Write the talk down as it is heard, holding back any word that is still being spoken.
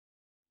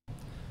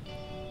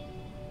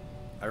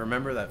I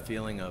remember that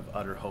feeling of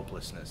utter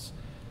hopelessness,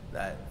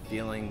 that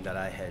feeling that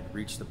I had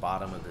reached the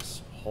bottom of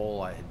this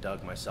hole I had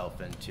dug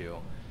myself into,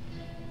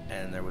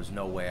 and there was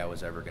no way I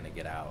was ever going to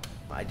get out.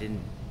 I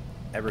didn't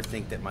ever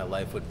think that my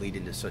life would lead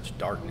into such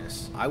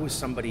darkness. I was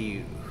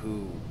somebody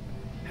who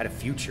had a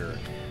future.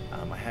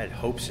 I had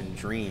hopes and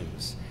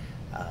dreams.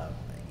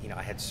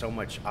 I had so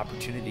much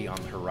opportunity on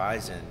the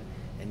horizon,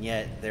 and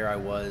yet there I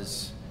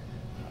was,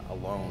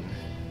 alone,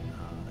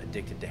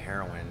 addicted to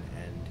heroin,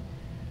 and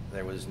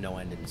there was no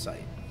end in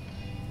sight.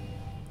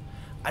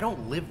 I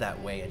don't live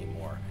that way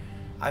anymore.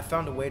 I've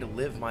found a way to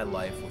live my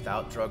life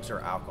without drugs or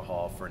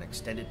alcohol for an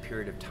extended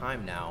period of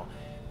time now,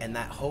 and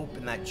that hope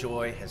and that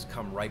joy has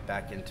come right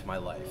back into my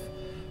life.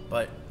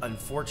 But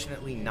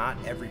unfortunately, not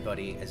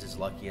everybody is as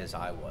lucky as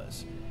I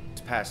was.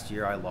 This past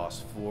year, I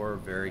lost 4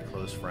 very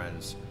close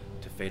friends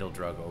to fatal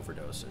drug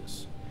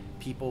overdoses.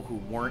 People who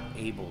weren't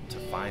able to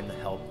find the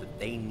help that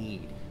they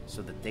need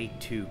so that they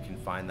too can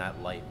find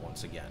that light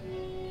once again.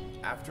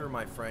 After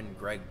my friend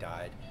Greg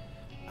died,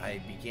 I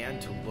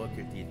began to look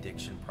at the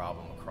addiction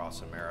problem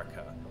across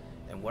America,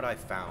 and what I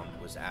found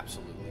was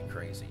absolutely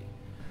crazy.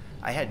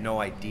 I had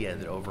no idea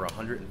that over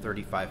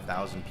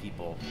 135,000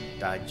 people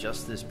died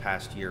just this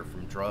past year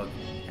from drug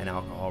and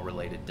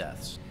alcohol-related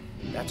deaths.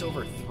 That's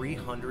over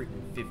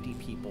 350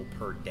 people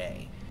per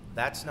day.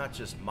 That's not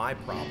just my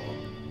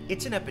problem,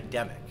 it's an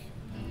epidemic.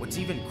 What's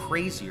even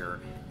crazier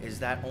is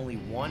that only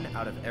 1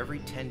 out of every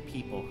 10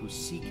 people who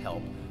seek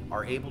help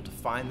are able to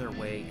find their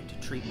way into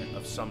treatment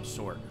of some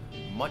sort,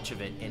 much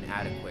of it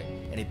inadequate.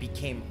 And it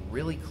became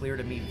really clear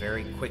to me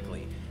very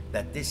quickly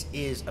that this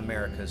is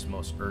America's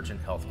most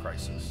urgent health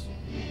crisis.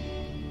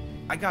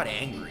 I got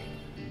angry,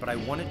 but I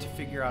wanted to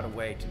figure out a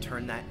way to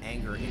turn that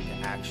anger into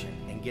action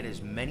and get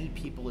as many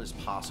people as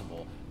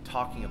possible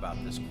talking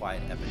about this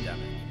quiet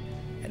epidemic.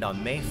 And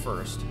on May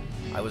 1st,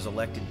 I was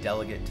elected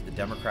delegate to the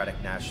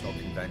Democratic National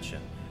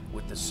Convention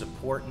with the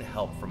support and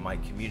help from my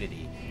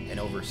community and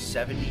over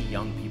 70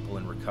 young people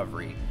in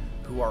recovery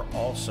who are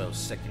also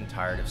sick and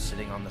tired of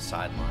sitting on the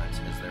sidelines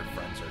as their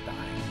friends are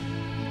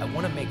dying. I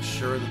want to make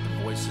sure that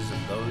the voices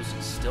of those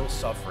still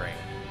suffering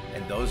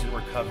and those in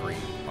recovery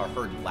are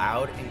heard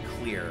loud and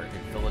clear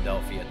in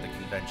Philadelphia at the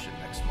convention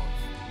next month.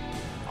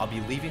 I'll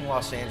be leaving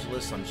Los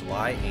Angeles on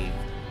July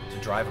 8th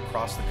to drive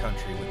across the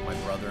country with my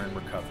brother in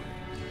recovery,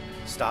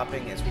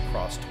 stopping as we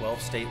cross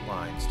 12 state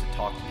lines to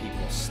talk to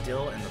people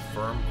still in the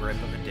firm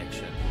grip of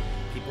addiction,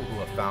 people who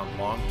have found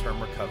long-term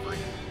recovery,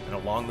 and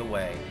along the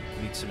way,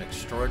 meet some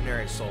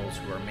extraordinary souls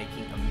who are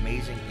making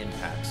amazing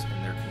impacts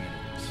in their communities.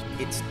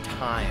 It's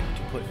time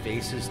to put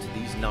faces to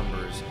these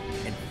numbers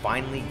and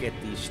finally get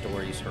these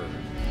stories heard.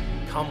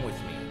 Come with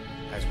me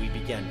as we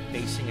begin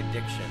facing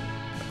addiction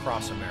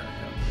across America.